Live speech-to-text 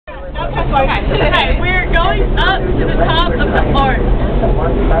Okay, we're going up to the top of the arch.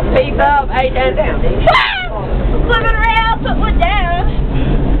 Peace up, 8 and down. Flipping around, put one down.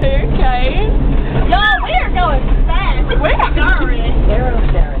 Okay. No, we are going fast. We're not going.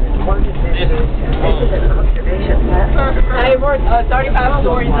 This is an observation platform. Hey, we're 35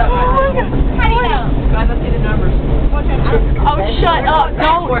 stories up. How do you know? Guys, let's see the numbers. Oh, shut up.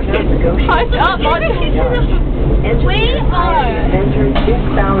 Don't. Hush up, We are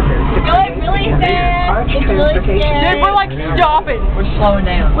going really fast. It's really scary. Dude, we're like stopping. We're slowing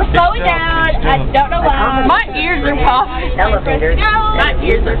down. We're slowing down. I don't know why. My ears are popping. Elevators. My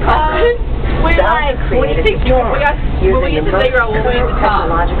ears are popping. We're like 26 more. When we get to 0, we'll be at the top.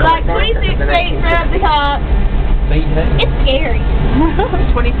 Like 26 feet from the top. It's scary.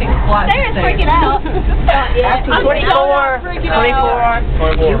 26 flights. Sarah's freaking out. Yeah. 24. 24.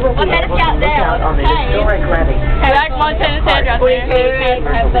 Well, let us count down. Hey, back Montana Sandra out there.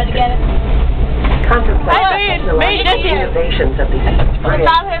 22. Everybody get it. Contemplate innovations of these We're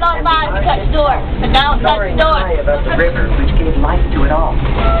not here on line to touch the door. But don't touch the door. About the river which gave life to it all.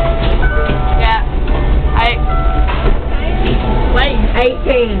 Yeah. Wait.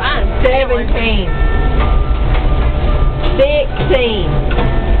 18. 17. 16.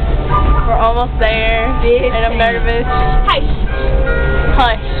 We're almost there. 15. And I'm nervous. Hush.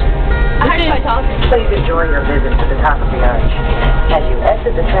 Hush. I heard you talking. Please enjoy your visit to the top of the arch. As you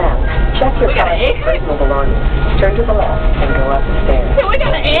exit the tram, check your personal belongings. Turn to the left and go up the stairs. So we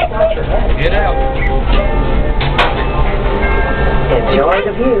got an exit? Get out. Enjoy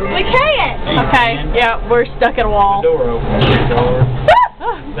the view. We can't. Okay, yeah, we're stuck in a wall. The door opens. The door.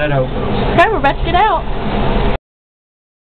 That opens. Okay, we're about to get out.